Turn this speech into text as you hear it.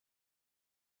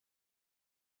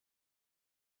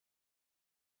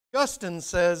Augustine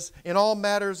says, in all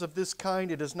matters of this kind,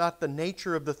 it is not the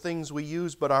nature of the things we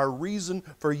use, but our reason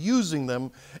for using them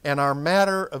and our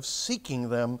matter of seeking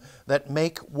them that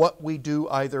make what we do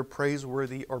either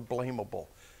praiseworthy or blamable.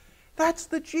 That's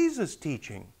the Jesus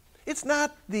teaching. It's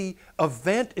not the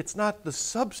event, it's not the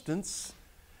substance.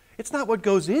 It's not what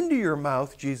goes into your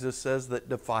mouth, Jesus says, that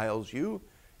defiles you.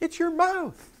 It's your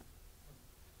mouth.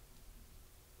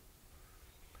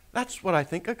 That's what I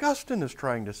think Augustine is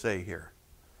trying to say here.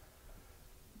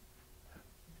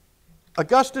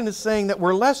 Augustine is saying that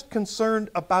we're less concerned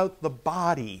about the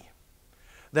body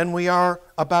than we are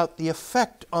about the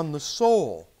effect on the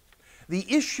soul. The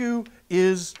issue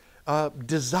is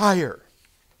desire.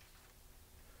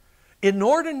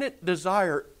 Inordinate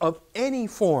desire of any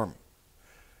form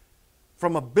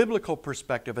from a biblical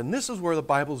perspective, and this is where the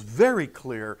Bible is very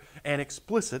clear and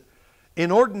explicit,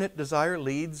 inordinate desire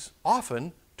leads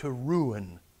often to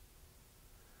ruin.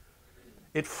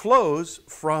 It flows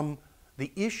from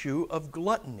the issue of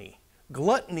gluttony.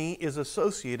 Gluttony is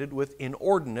associated with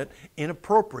inordinate,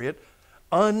 inappropriate,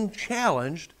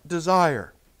 unchallenged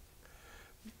desire.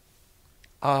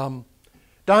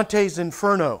 Dante's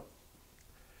Inferno.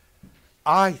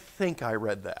 I think I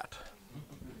read that.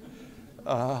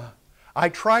 I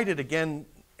tried it again,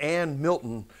 Anne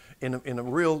Milton, in a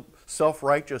real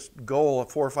self-righteous goal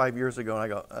 4 or 5 years ago, and I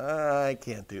go, I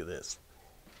can't do this.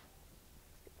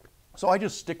 So I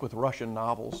just stick with Russian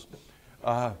novels.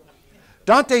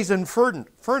 Dante's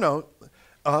Inferno,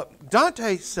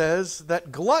 Dante says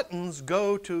that gluttons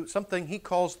go to something he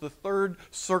calls the third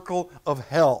circle of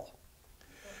hell.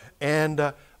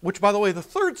 And which, by the way, the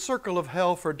third circle of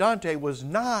hell for Dante was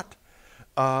not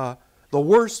the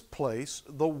worst place.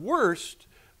 The worst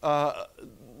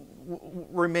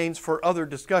remains for other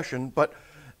discussion, but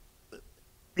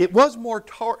it was more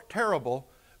terrible.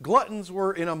 Gluttons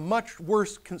were in a much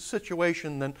worse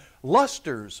situation than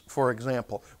lusters, for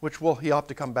example, which he'll have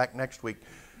to come back next week.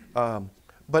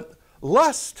 But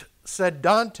lust, said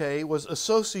Dante, was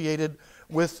associated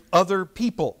with other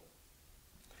people.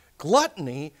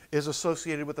 Gluttony is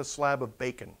associated with a slab of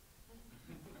bacon.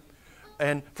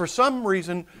 And for some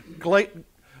reason,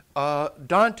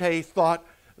 Dante thought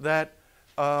that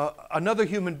another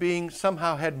human being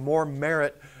somehow had more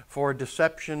merit for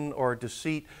deception or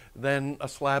deceit than a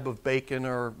slab of bacon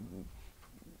or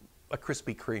a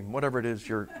Krispy Kreme, whatever it is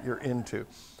you're into.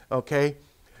 Okay?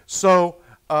 So,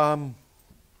 what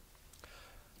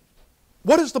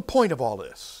is the point of all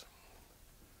this?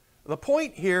 The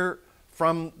point here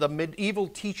from the medieval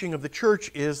teaching of the church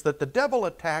is that the devil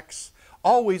attacks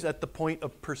always at the point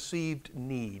of perceived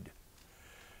need.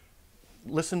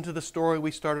 Listen to the story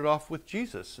we started off with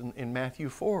Jesus in Matthew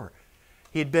 4.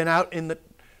 He had been out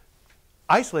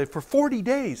isolated for 40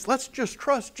 days. Let's just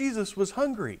trust Jesus was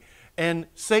hungry. And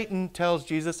Satan tells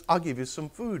Jesus, I'll give you some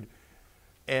food.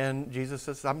 And Jesus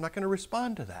says, I'm not going to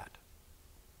respond to that.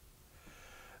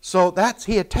 So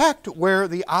he attacked where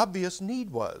the obvious need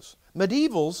was.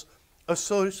 Medievals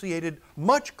associated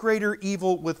much greater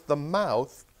evil with the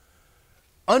mouth,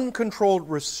 uncontrolled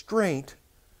restraint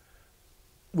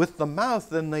with the mouth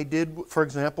than they did, for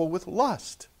example, with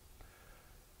lust.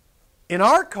 In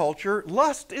our culture,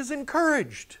 lust is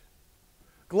encouraged.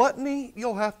 Gluttony,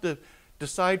 you'll have to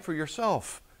decide for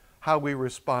yourself how we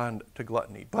respond to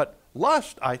gluttony. But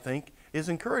lust, I think, is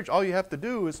encouraged. All you have to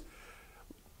do is,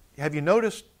 have you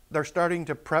noticed they're starting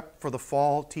to prep for the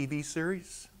fall TV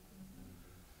series?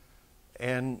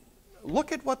 And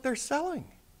look at what they're selling.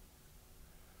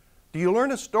 Do you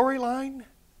learn a storyline?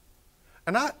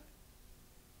 And I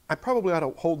probably ought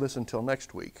to hold this until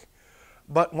next week.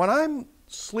 But when I'm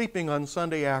sleeping on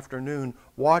Sunday afternoon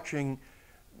watching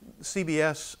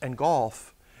CBS and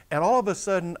golf, and all of a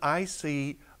sudden I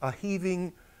see a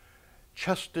heaving,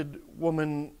 chested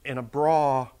woman in a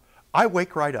bra, I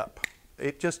wake right up.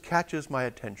 It just catches my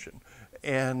attention.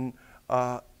 And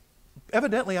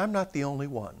evidently I'm not the only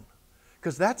one,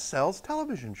 because that sells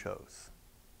television shows.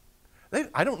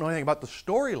 I don't know anything about the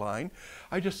storyline.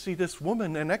 I just see this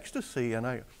woman in ecstasy, and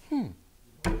I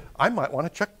might want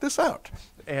to check this out.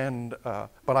 And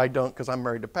but I don't, because I'm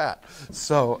married to Pat.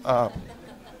 So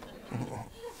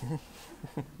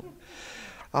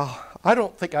I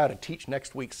don't think I ought to teach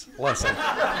next week's lesson.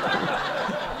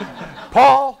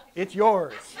 Paul, it's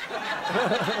yours.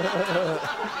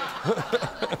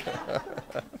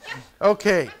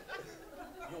 Okay.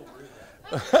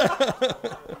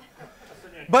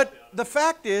 But the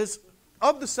fact is,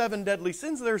 of the 7 deadly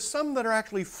sins, there's some that are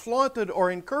actually flaunted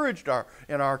or encouraged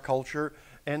in our culture,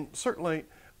 and certainly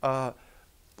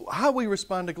how we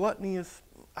respond to gluttony is,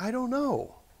 I don't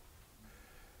know.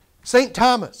 St.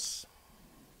 Thomas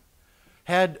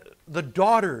had the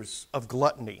daughters of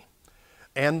gluttony.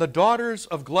 And the daughters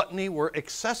of gluttony were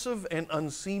excessive and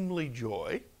unseemly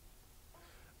joy.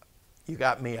 You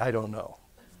got me, I don't know.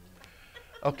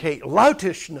 Okay,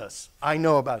 loutishness, I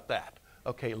know about that.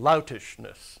 Okay,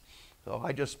 loutishness. So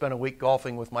I just spent a week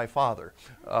golfing with my father.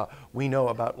 We know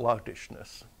about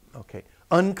loutishness. Okay,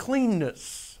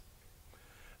 uncleanness.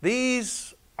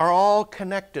 These are all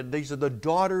connected. These are the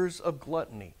daughters of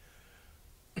gluttony.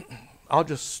 I'll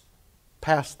just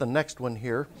pass the next one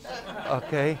here.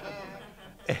 Okay.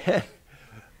 And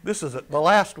this is the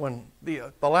last one.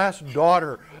 The last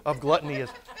daughter of gluttony is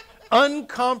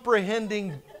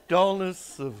uncomprehending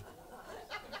dullness of...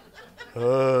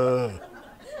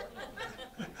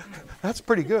 That's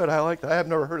pretty good. I like that. I have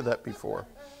never heard of that before.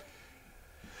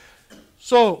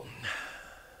 So,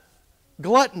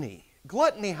 gluttony.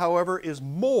 Gluttony, however, is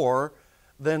more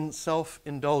than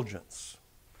self-indulgence.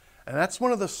 And that's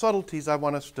one of the subtleties I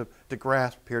want us to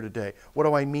grasp here today. What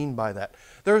do I mean by that?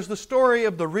 There's the story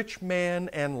of the rich man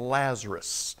and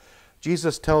Lazarus.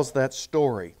 Jesus tells that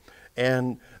story.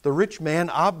 And the rich man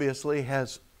obviously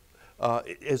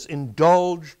is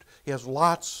indulged. He has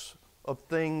lots of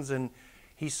things. And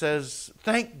he says,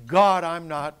 thank God I'm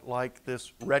not like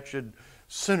this wretched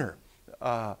sinner.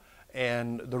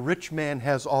 And the rich man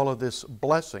has all of this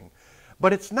blessing.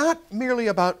 But it's not merely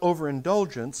about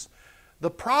overindulgence. The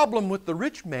problem with the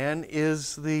rich man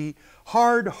is the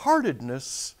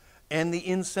hard-heartedness and the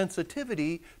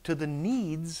insensitivity to the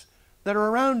needs that are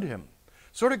around him.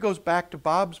 Sort of goes back to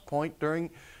Bob's point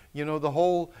during, the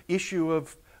whole issue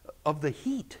of the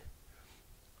heat.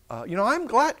 I'm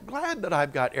glad that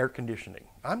I've got air conditioning.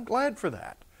 I'm glad for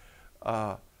that.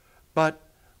 But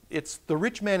it's the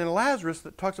rich man and Lazarus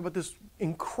that talks about this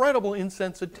incredible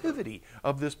insensitivity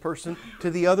of this person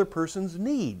to the other person's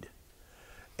need.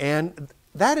 And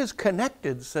that is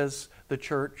connected, says the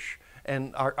church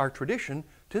and our tradition,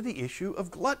 to the issue of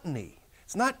gluttony.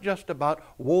 It's not just about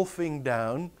wolfing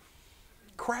down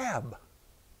crab.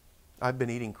 I've been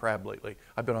eating crab lately.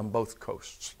 I've been on both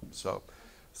coasts. So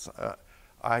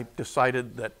I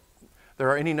decided that there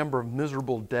are any number of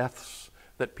miserable deaths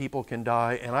that people can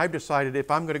die, and I've decided if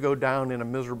I'm going to go down in a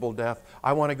miserable death,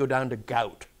 I want to go down to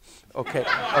gout. Okay,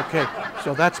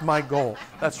 so that's my goal.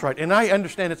 That's right. And I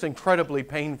understand it's incredibly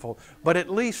painful, but at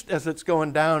least as it's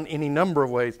going down any number of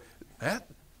ways, that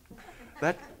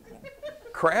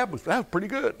crab was pretty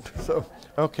good. So,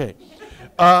 okay.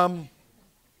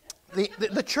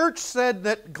 The church said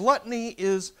that gluttony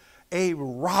is a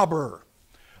robber.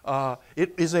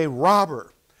 It is a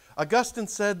robber. Augustine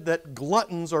said that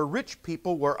gluttons or rich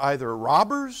people were either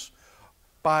robbers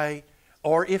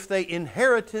or if they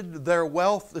inherited their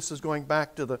wealth, this is going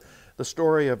back to the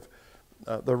story of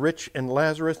the rich and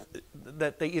Lazarus,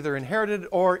 that they either inherited,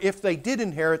 or if they did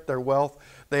inherit their wealth,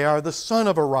 they are the son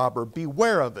of a robber.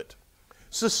 Beware of it.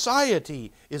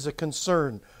 Society is a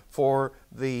concern for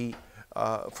the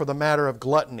matter of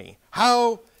gluttony.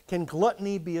 How can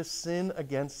gluttony be a sin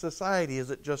against society?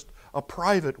 Is it just a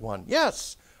private one?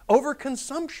 Yes,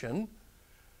 overconsumption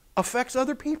affects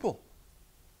other people.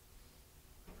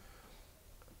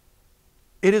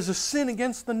 It is a sin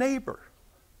against the neighbor.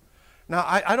 Now,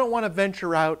 I don't want to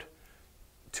venture out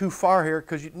too far here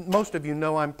because most of you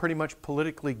know I'm pretty much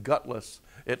politically gutless,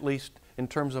 at least in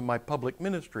terms of my public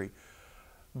ministry.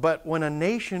 But when a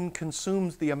nation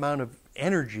consumes the amount of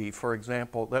energy, for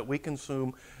example, that we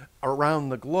consume around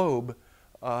the globe,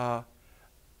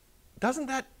 doesn't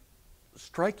that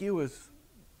strike you as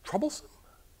troublesome?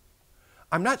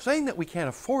 I'm not saying that we can't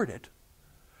afford it.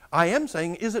 I am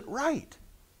saying, is it right?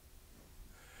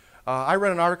 I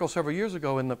read an article several years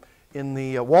ago in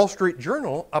the Wall Street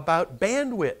Journal about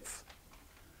bandwidth,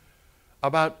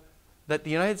 about that the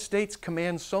United States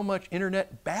commands so much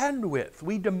internet bandwidth.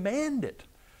 We demand it.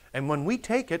 And when we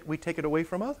take it away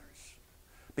from others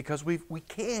because we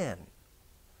can.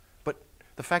 But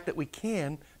the fact that we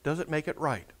can doesn't make it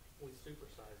right. We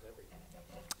supersize everything.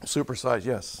 Supersize,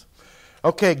 yes.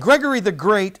 Okay, Gregory the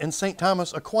Great and St.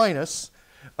 Thomas Aquinas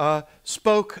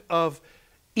spoke of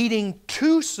eating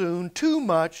too soon, too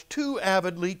much, too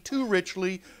avidly, too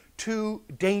richly, too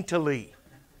daintily.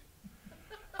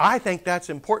 I think that's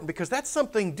important because that's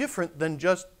something different than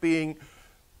just being,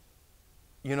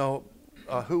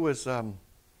 who was The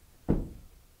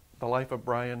Life of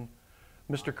Brian?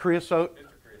 Mr. Creosote?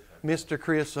 Mr.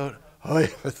 Creosote. Oh,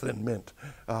 with the mint.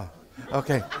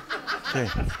 Okay.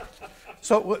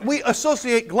 So we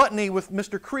associate gluttony with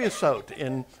Mr. Creosote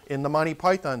in the Monty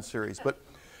Python series. But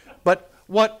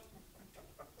what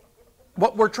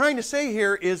we're trying to say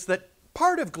here is that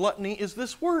part of gluttony is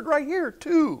this word right here,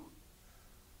 too.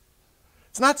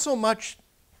 It's not so much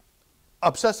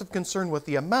obsessive concern with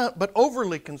the amount, but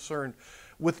overly concerned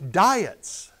with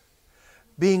diets,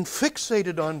 being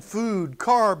fixated on food,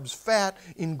 carbs, fat,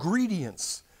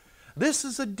 ingredients. This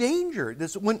is a danger.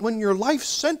 When your life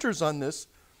centers on this,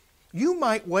 you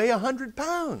might weigh 100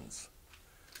 pounds.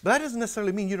 But that doesn't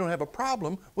necessarily mean you don't have a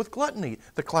problem with gluttony,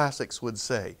 the classics would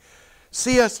say.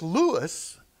 C.S.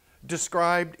 Lewis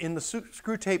described in the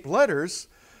Screwtape Letters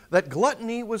that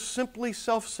gluttony was simply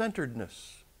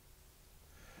self-centeredness.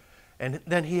 And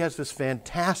then he has this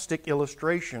fantastic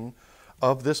illustration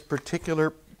of this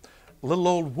particular little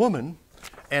old woman.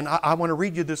 And I want to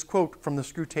read you this quote from the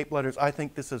Screwtape Letters. I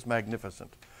think this is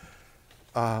magnificent.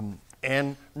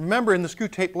 And remember, in the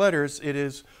Screwtape Letters, it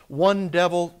is one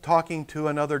devil talking to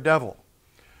another devil.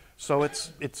 So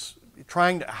it's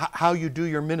trying to, how you do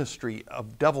your ministry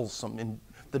of devilsome, in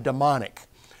the demonic.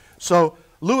 So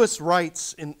Lewis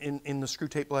writes in the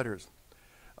Screwtape Letters,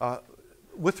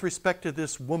 with respect to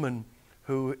this woman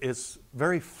who is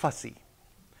very fussy.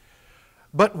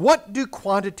 But what do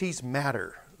quantities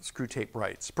matter, Screwtape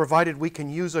writes, provided we can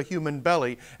use a human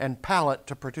belly and palate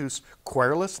to produce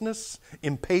querulousness,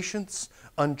 impatience,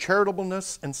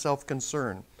 uncharitableness, and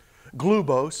self-concern.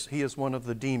 Glubos, he is one of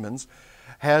the demons,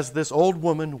 has this old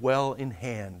woman well in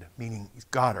hand, meaning he's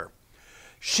got her.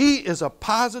 She is a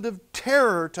positive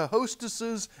terror to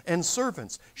hostesses and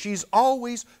servants. She's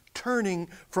always turning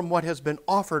from what has been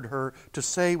offered her to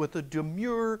say with a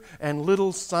demure and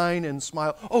little sign and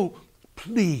smile, "Oh,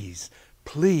 please,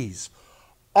 please,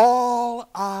 all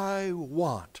I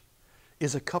want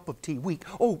is a cup of tea weak.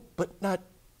 Oh, but not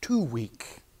too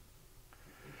weak.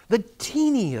 The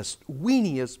teeniest,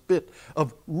 weeniest bit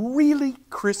of really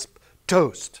crisp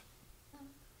toast."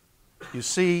 You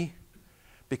see,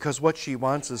 because what she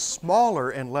wants is smaller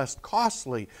and less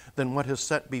costly than what is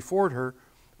set before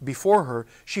her,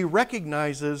 she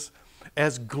recognizes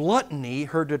as gluttony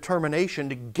her determination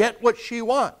to get what she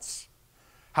wants,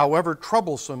 however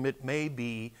troublesome it may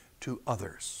be to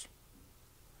others.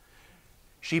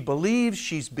 She believes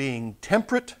she's being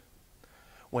temperate,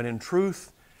 when in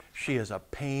truth, she is a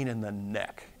pain in the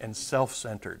neck and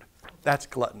self-centered. That's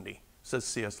gluttony, says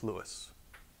C.S. Lewis.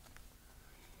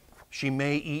 She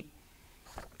may eat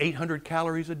 800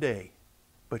 calories a day,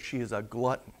 but she is a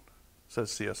glutton,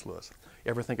 says C.S. Lewis. You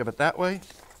ever think of it that way?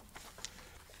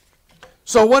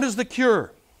 So what is the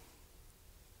cure?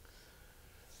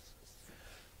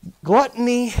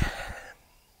 Gluttony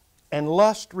and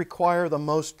lust require the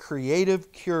most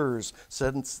creative cures,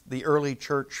 since the early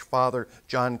church father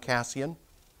John Cassian.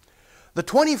 The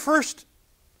 21st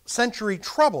century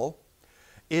trouble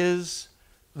is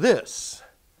this,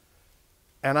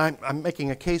 and I'm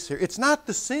making a case here. It's not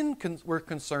the sin we're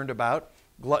concerned about,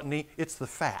 gluttony, it's the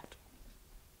fat.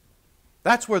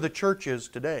 That's where the church is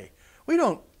today. We're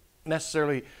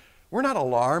not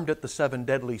alarmed at the 7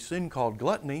 deadly sin called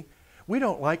gluttony. We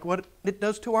don't like what it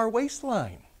does to our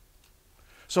waistline.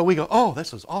 So we go, oh,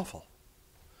 this is awful.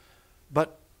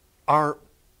 But are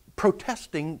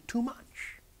protesting too much.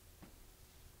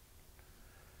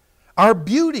 Our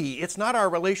beauty, it's not our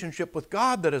relationship with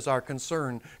God that is our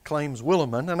concern, claims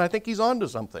Willimon, and I think he's onto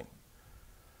something.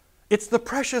 It's the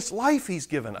precious life he's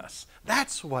given us.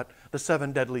 That's what the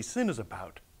 7 deadly sin is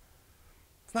about.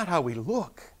 It's not how we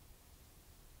look.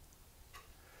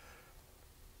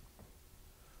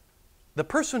 The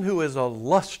person who is a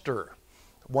luster,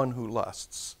 one who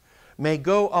lusts, may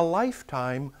go a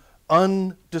lifetime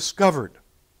undiscovered.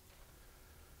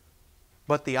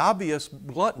 But the obvious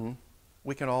glutton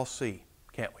we can all see,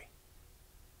 can't we?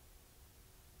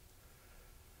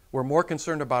 We're more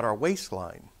concerned about our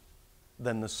waistline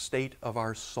than the state of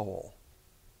our soul.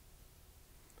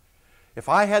 If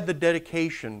I had the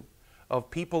dedication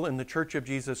of people in the Church of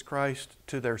Jesus Christ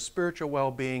to their spiritual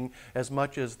well-being as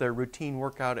much as their routine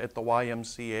workout at the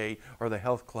YMCA or the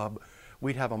health club,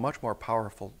 we'd have a much more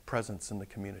powerful presence in the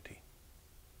community.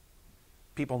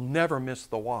 People never miss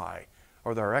the Y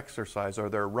or their exercise or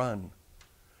their run,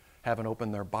 haven't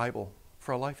opened their Bible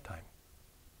for a lifetime.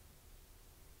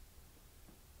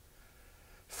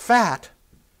 Fat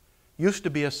used to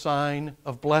be a sign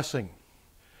of blessing.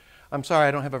 I'm sorry,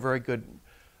 I don't have a very good...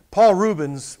 Paul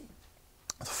Rubens,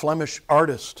 the Flemish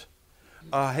artist,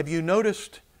 have you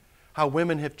noticed how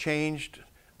women have changed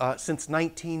since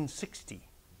 1960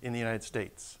 in the United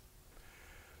States?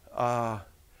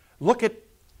 Look at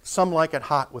Some Like It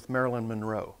Hot with Marilyn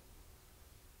Monroe.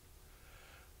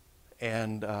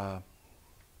 And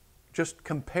just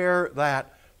compare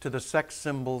that to the sex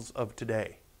symbols of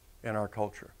today in our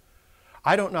culture.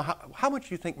 I don't know, how much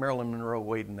do you think Marilyn Monroe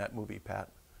weighed in that movie, Pat?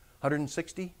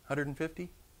 160? 150?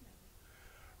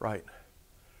 Right.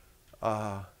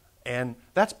 And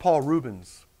that's Paul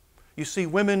Rubens. You see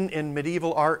women in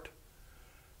medieval art,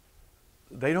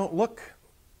 they don't look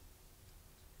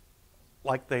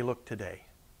like they look today.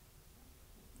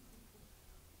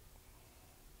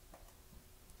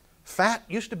 Fat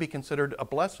used to be considered a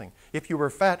blessing. If you were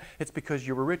fat, it's because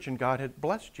you were rich and God had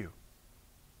blessed you.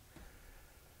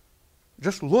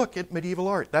 Just look at medieval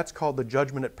art. That's called The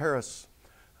Judgment at Paris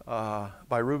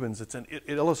by Rubens. It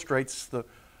illustrates the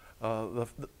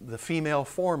female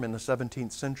form in the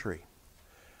 17th century.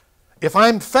 If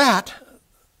I'm fat,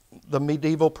 the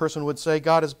medieval person would say,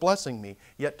 God is blessing me.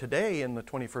 Yet today, in the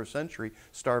 21st century,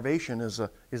 starvation is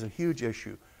a huge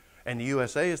issue. And the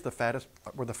USA is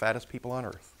we're the fattest people on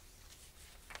earth.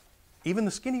 Even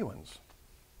the skinny ones.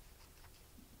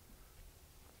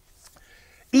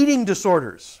 Eating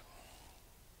disorders.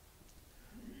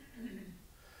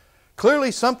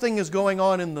 Clearly something is going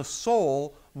on in the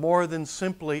soul more than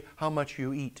simply how much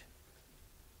you eat.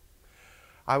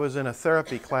 I was in a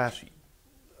therapy class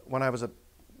when I was a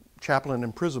chaplain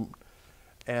in prison,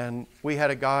 and we had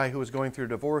a guy who was going through a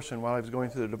divorce, and while he was going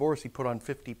through the divorce, he put on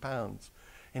 50 pounds,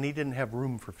 and he didn't have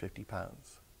room for 50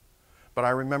 pounds. But I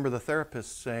remember the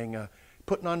therapist saying,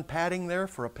 putting on padding there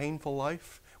for a painful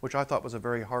life, which I thought was a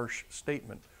very harsh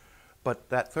statement. But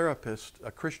that therapist, a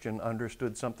Christian,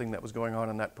 understood something that was going on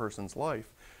in that person's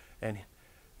life. And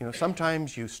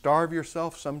sometimes you starve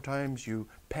yourself, sometimes you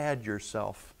pad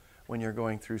yourself when you're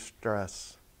going through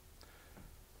stress.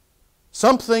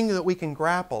 Something that we can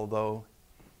grapple, though,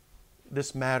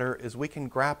 this matter, is we can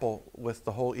grapple with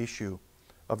the whole issue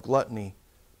of gluttony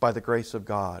by the grace of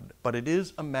God. But it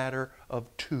is a matter of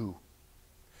two.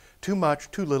 Too much,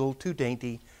 too little, too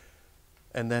dainty,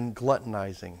 and then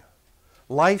gluttonizing.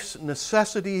 Life's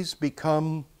necessities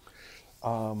become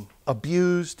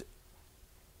abused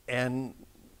and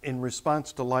in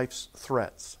response to life's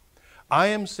threats. I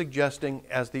am suggesting,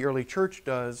 as the early church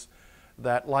does,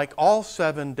 that like all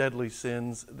 7 deadly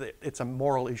sins, it's a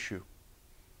moral issue.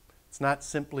 It's not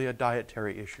simply a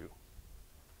dietary issue.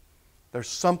 There's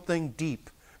something deep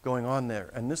going on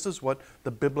there. And this is what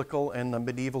the biblical and the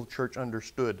medieval church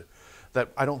understood that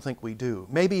I don't think we do.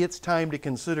 Maybe it's time to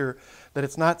consider that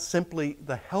it's not simply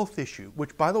the health issue,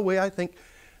 which, by the way, I think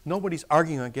nobody's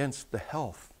arguing against the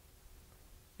health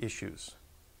issues,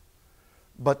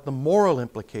 but the moral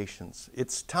implications.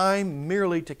 It's time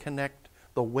merely to connect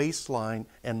the waistline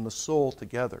and the soul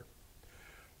together.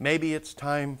 Maybe it's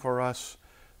time for us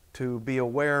to be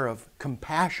aware of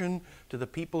compassion to the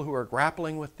people who are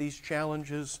grappling with these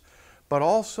challenges, but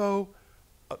also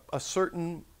a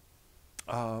certain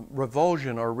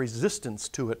revulsion or resistance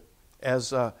to it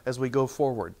as we go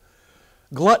forward.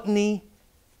 Gluttony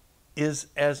is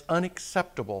as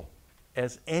unacceptable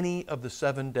as any of the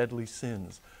 7 deadly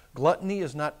sins. Gluttony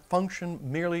is not function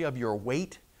merely of your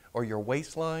weight or your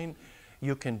waistline.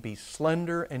 You can be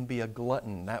slender and be a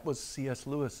glutton. That was C.S.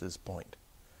 Lewis's point.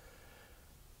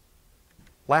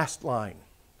 Last line.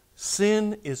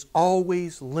 Sin is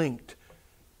always linked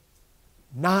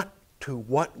not to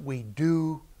what we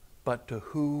do, but to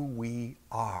who we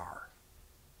are.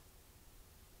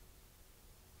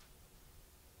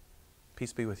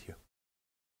 Peace be with you.